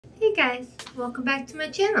Hey guys, welcome back to my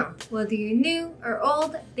channel. Whether you're new or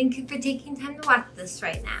old, thank you for taking time to watch this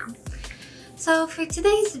right now. So for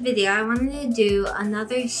today's video, I wanted to do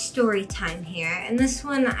another story time here, and this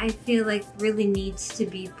one I feel like really needs to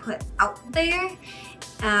be put out there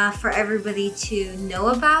for everybody to know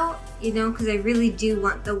about, you know, because I really do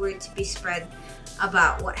want the word to be spread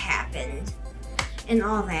about what happened and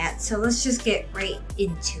all that. So let's just get right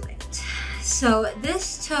into it. So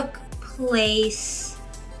this took place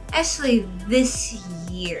actually this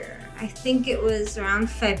year. I think it was around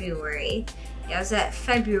February. Yeah, it was at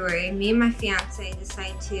February. Me and my fiance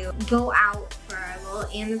decided to go out for our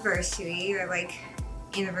little anniversary, or like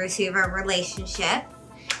anniversary of our relationship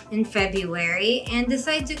in February, and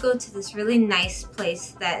decided to go to this really nice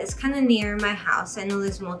place that is kind of near my house. I know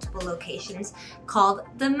there's multiple locations, called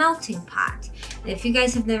the Melting Pot. And if you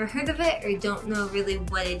guys have never heard of it or don't know really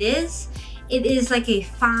what it is like a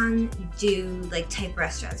fondue like type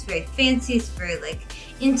restaurant. It's very fancy, it's very like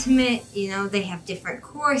intimate, you know. They have different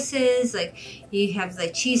courses, like you have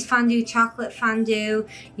like cheese fondue, chocolate fondue,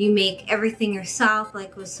 you make everything yourself,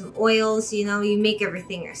 like with some oils, you know, you make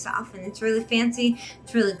everything yourself, and it's really fancy,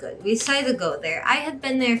 it's really good. We decided to go there. I had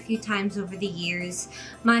been there a few times over the years.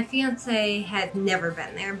 My fiance had never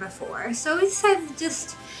been there before, so we decided to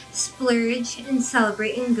just splurge and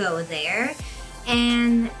celebrate and go there.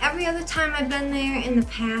 And every other time I've been there in the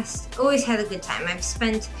past, always had a good time. I've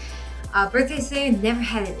spent birthdays there, never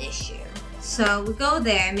had an issue. So we go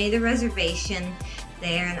there, I made a reservation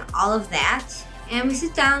there and all of that. And we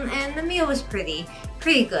sit down and the meal was pretty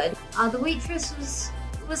good. The waitress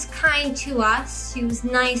was kind to us. She was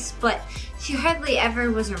nice, but she hardly ever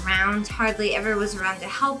was around to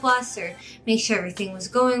help us or make sure everything was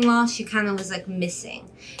going well. She kind of was like missing.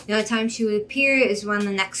 The only time she would appear is when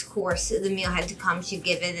the next course, the meal had to come, she'd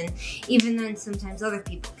give it, and even then sometimes other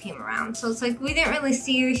people came around. So it's like we didn't really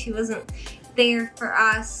see her, she wasn't there for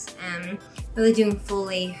us and really doing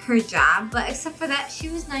fully her job. But except for that, she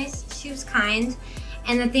was nice, she was kind.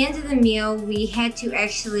 And at the end of the meal, we had to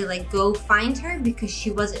actually like go find her because she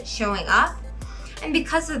wasn't showing up. And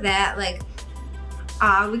because of that, like,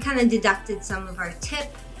 we kind of deducted some of our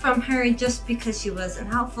tip from her just because she wasn't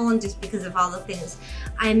helpful and just because of all the things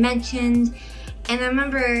I mentioned. And I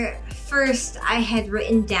remember first I had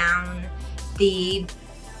written down the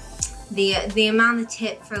amount of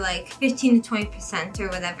tip for like 15 to 20% or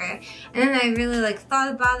whatever. And then I really like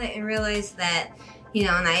thought about it and realized that, you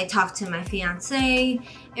know, and I had talked to my fiance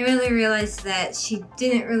and really realized that she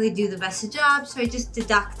didn't really do the best job, so I just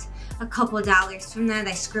deduct a couple of dollars from that.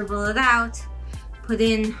 I scribble it out, put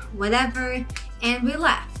in whatever, and we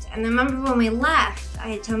left. And I remember when we left, I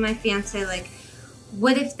had told my fiance, like,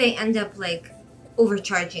 what if they end up like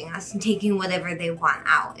overcharging us and taking whatever they want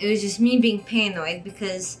out? It was just me being paranoid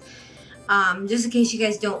because just in case you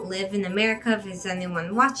guys don't live in America, if there's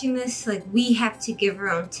anyone watching this, like, we have to give our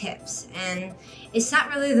own tips. And it's not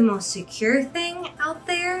really the most secure thing out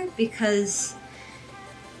there because,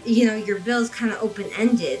 you know, your bill's kind of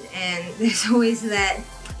open-ended and there's always that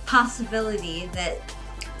possibility that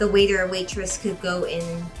the waiter or waitress could go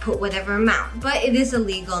and put whatever amount. But it is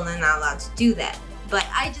illegal and they're not allowed to do that. But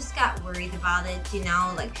I just got worried about it, you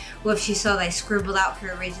know, like, what if she saw that I scribbled out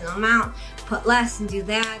her original amount, put less and do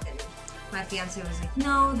that? And my fiance was like,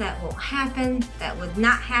 no, that won't happen. That would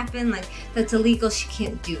not happen. Like, that's illegal. She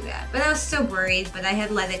can't do that. But I was still worried, but I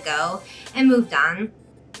had let it go and moved on.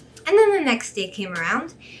 And then the next day came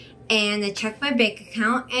around and I checked my bank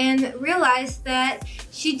account and realized that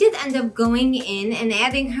she did end up going in and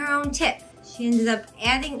adding her own tip. She ended up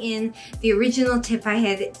adding in the original tip I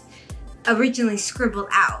had originally scribbled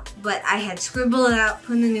out, but I had scribbled it out,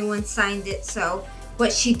 put in a new one, signed it, so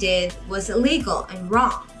what she did was illegal and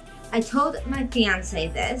wrong. I told my fiance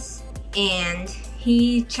this, and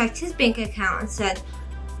he checked his bank account and said,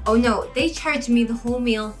 oh no, they charged me the whole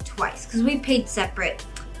meal twice, because we paid separate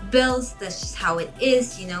bills. That's just how it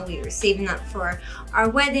is, you know, we were saving up for our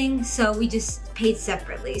wedding, so we just paid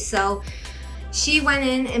separately. So she went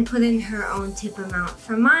in and put in her own tip amount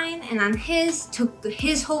for mine, and on his, took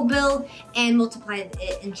his whole bill and multiplied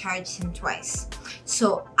it and charged him twice.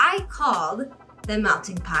 So I called the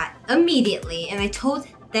Melting Pot immediately and I told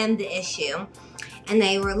them the issue, and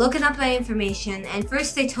they were looking up that information, and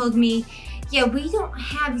first they told me, yeah, we don't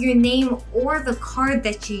have your name or the card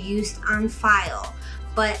that you used on file,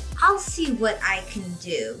 but I'll see what I can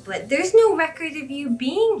do, but there's no record of you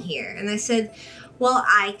being here. And I said, well,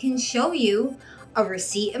 I can show you a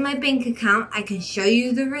receipt in my bank account. I can show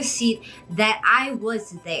you the receipt that I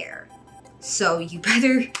was there. So you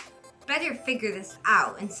better figure this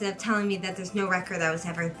out instead of telling me that there's no record I was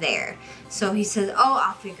ever there. So he said, oh,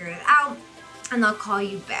 I'll figure it out. and I'll call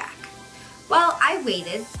you back. Well, I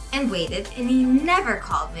waited and waited, and he never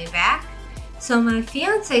called me back. So my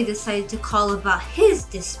fiance decided to call about his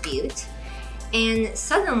dispute, and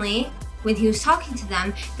suddenly, when he was talking to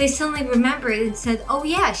them, they suddenly remembered and said, oh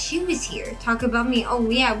yeah, she was here. Talk about me. Oh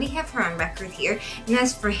yeah, we have her on record here. And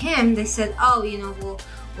as for him, they said, oh, you know, we'll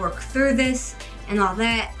work through this and all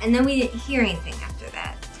that. And then we didn't hear anything after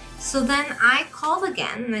that. So then I called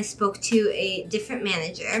again and I spoke to a different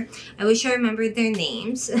manager. I wish I remembered their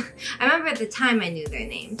names. I remember at the time I knew their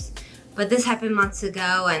names, but this happened months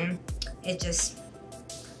ago and it just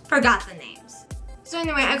forgot the names. So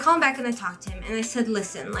anyway, I called back and I talked to him and I said,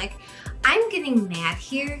 listen, like, I'm getting mad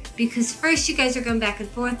here because first you guys are going back and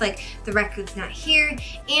forth like the record's not here,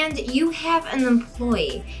 and you have an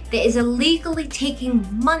employee that is illegally taking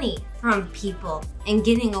money from people and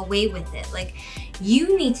getting away with it. Like,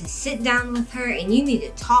 you need to sit down with her and you need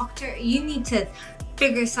to talk to her. You need to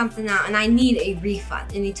figure something out, and I need a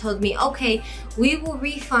refund. And he told me, okay, we will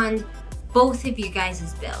refund both of you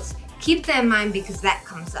guys' bills. Keep that in mind because that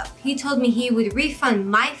comes up. He told me he would refund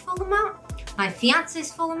my full amount, my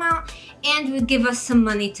fiance's full amount, and would give us some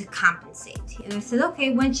money to compensate. And I said,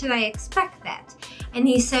 okay, when should I expect that? And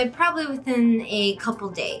he said probably within a couple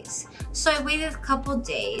days. So I waited a couple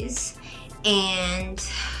days, and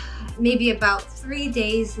maybe about 3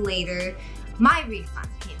 days later, my refund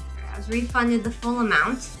came through. I was refunded the full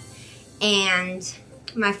amount, and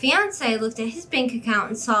my fiance looked at his bank account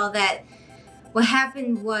and saw that what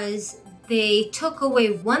happened was they took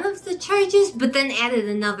away one of the charges, but then added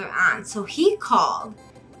another on. So he called,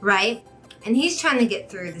 right? And he's trying to get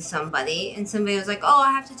through to somebody, and somebody was like, oh,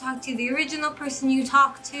 I have to talk to the original person you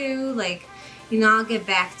talked to. Like, you know, I'll get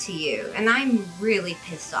back to you. And I'm really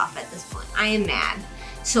pissed off at this point. I am mad.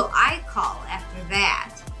 So I call after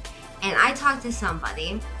that, and I talked to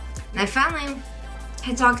somebody, and I finally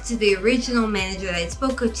had talked to the original manager that I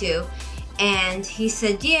spoke to, and he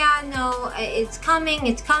said, yeah, no, it's coming,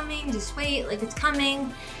 just wait, like, it's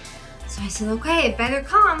coming. So I said, okay, it better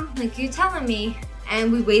come, like you're telling me.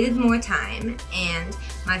 And we waited more time, and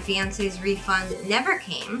my fiance's refund never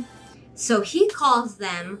came. So he calls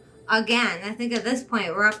them again. I think at this point,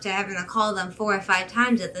 we're up to having to call them 4 or 5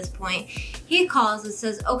 times at this point. He calls and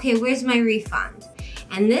says, okay, where's my refund?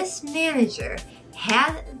 And this manager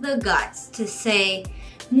had the guts to say,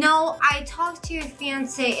 no, I talked to your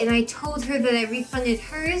fiance and I told her that I refunded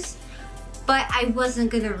hers, but I wasn't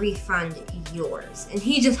gonna refund yours. And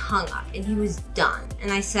he just hung up and he was done. And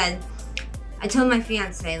I told my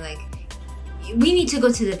fiance, like, we need to go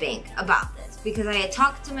to the bank about this, because I had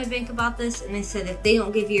talked to my bank about this, and they said if they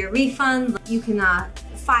don't give you a refund, you can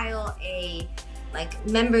file a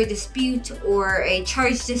member dispute or a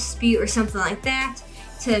charge dispute or something like that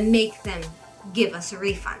to make them give us a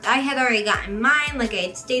refund. I had already gotten mine, like I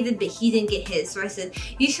had stated, but he didn't get his. So I said,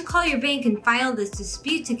 you should call your bank and file this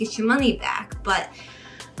dispute to get your money back. But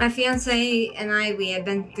my fiance and we had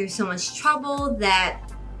been through so much trouble that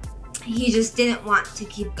he just didn't want to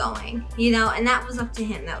keep going, you know, and that was up to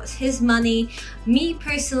him. That was his money. Me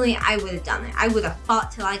personally, I would have done it. I would have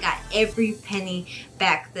fought till I got every penny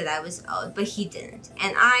back that I was owed, but he didn't.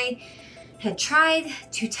 And I had tried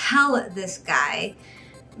to tell this guy,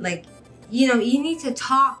 like, you know, you need to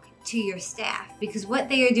talk to your staff because what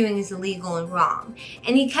they are doing is illegal and wrong.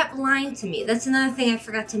 And he kept lying to me. That's another thing I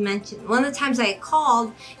forgot to mention. One of the times I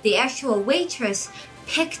called, the actual waitress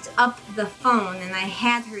picked up the phone and I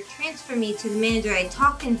had her transfer me to the manager I'd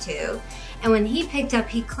talking to. And when he picked up,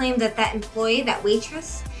 he claimed that that employee, that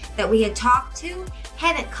waitress that we had talked to,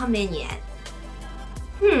 hadn't come in yet.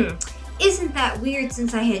 Isn't that weird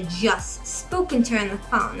since I had just spoken to her on the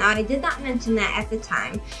phone? Now, I did not mention that at the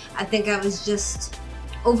time. I think I was just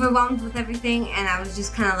overwhelmed with everything and I was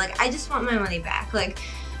just kind of like, I just want my money back. Like,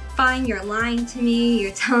 fine, you're lying to me.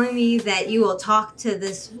 You're telling me that you will talk to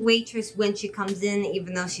this waitress when she comes in,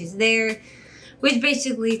 even though she's there, which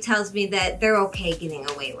basically tells me that they're okay getting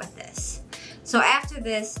away with this. So after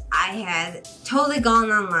this, I had totally gone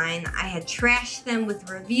online. I had trashed them with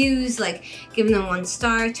reviews, like giving them 1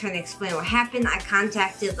 star, trying to explain what happened. I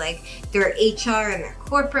contacted like their HR and their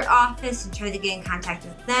corporate office and tried to get in contact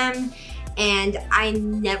with them, and I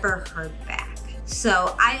never heard back.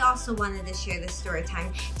 So I also wanted to share this story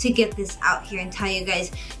time to get this out here and tell you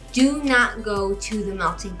guys, do not go to the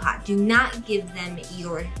melting pot. Do not give them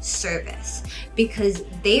your service because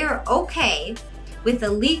they are okay with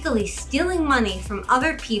illegally stealing money from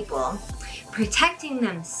other people, protecting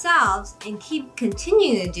themselves, and keep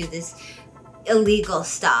continuing to do this illegal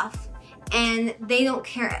stuff. and they don't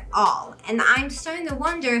care at all. And I'm starting to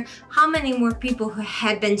wonder how many more people who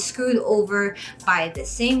had been screwed over by the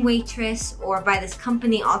same waitress or by this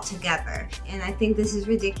company altogether. And I think this is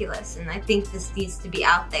ridiculous, and I think this needs to be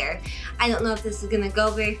out there. I don't know if this is gonna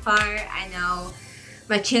go very far. I know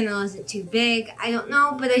my channel isn't too big. I don't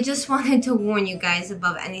know, but I just wanted to warn you guys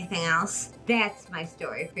above anything else. That's my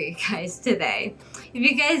story for you guys today. If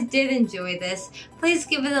you guys did enjoy this, please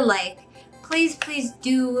give it a like. Please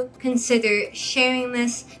do consider sharing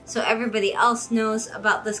this so everybody else knows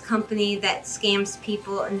about this company that scams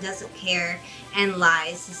people and doesn't care and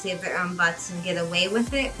lies to save their own butts and get away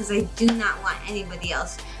with it, because I do not want anybody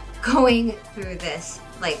else going through this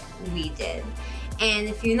like we did. And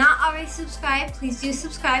if you're not already subscribed, please do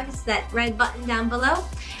subscribe. It's that red button down below.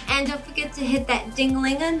 And don't forget to hit that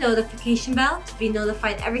ding-a-ling-a notification bell to be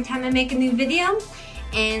notified every time I make a new video.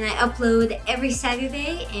 And I upload every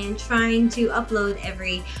Saturday and trying to upload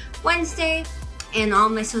every Wednesday. And all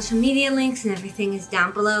my social media links and everything is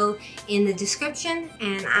down below in the description.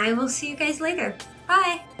 And I will see you guys later.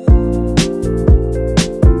 Bye!